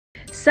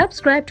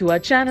Subscribe to our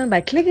channel by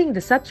clicking the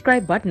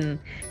subscribe button.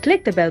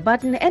 Click the bell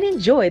button and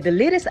enjoy the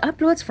latest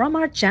uploads from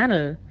our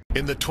channel.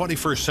 In the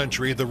 21st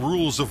century, the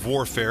rules of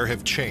warfare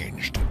have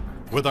changed.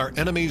 With our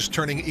enemies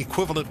turning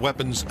equivalent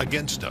weapons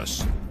against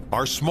us,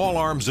 our small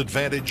arms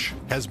advantage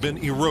has been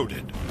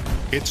eroded.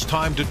 It's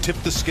time to tip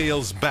the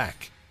scales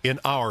back in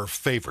our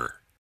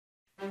favor.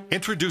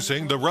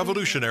 Introducing the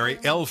revolutionary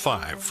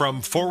L5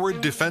 from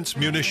Forward Defense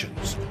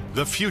Munitions,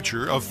 the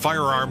future of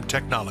firearm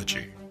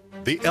technology.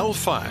 The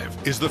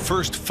L5 is the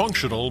first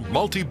functional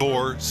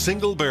multi-bore,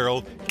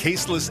 single-barrel,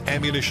 caseless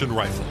ammunition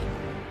rifle.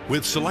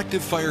 With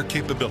selective fire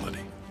capability,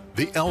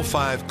 the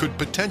L5 could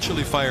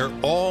potentially fire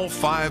all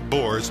 5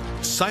 bores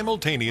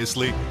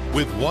simultaneously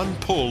with one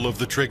pull of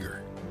the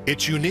trigger.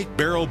 Its unique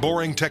barrel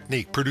boring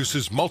technique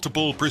produces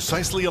multiple,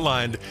 precisely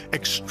aligned,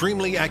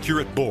 extremely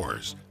accurate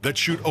bores that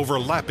shoot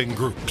overlapping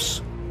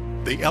groups.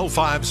 The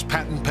L5's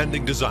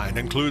patent-pending design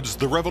includes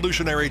the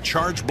revolutionary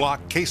charge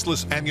block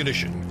caseless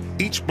ammunition.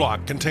 Each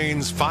block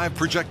contains 5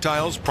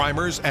 projectiles,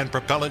 primers, and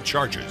propellant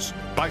charges.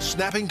 By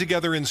snapping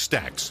together in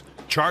stacks,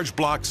 charge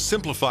blocks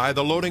simplify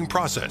the loading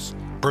process,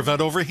 prevent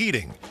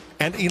overheating,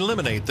 and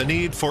eliminate the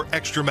need for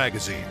extra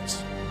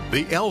magazines.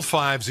 The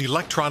L5's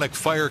electronic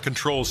fire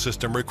control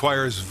system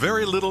requires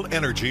very little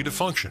energy to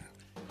function,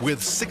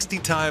 with 60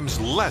 times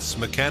less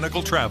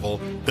mechanical travel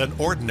than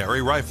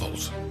ordinary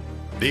rifles.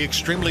 The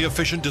extremely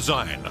efficient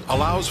design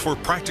allows for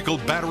practical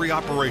battery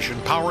operation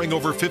powering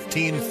over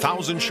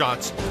 15,000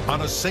 shots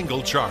on a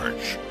single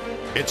charge.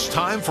 It's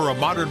time for a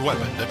modern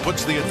weapon that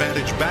puts the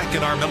advantage back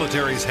in our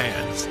military's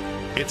hands.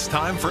 It's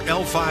time for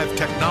L5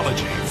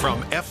 technology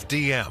from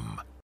FDM.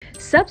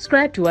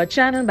 Subscribe to our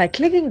channel by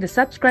clicking the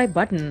subscribe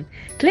button.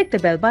 Click the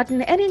bell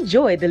button and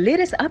enjoy the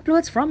latest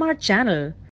uploads from our channel.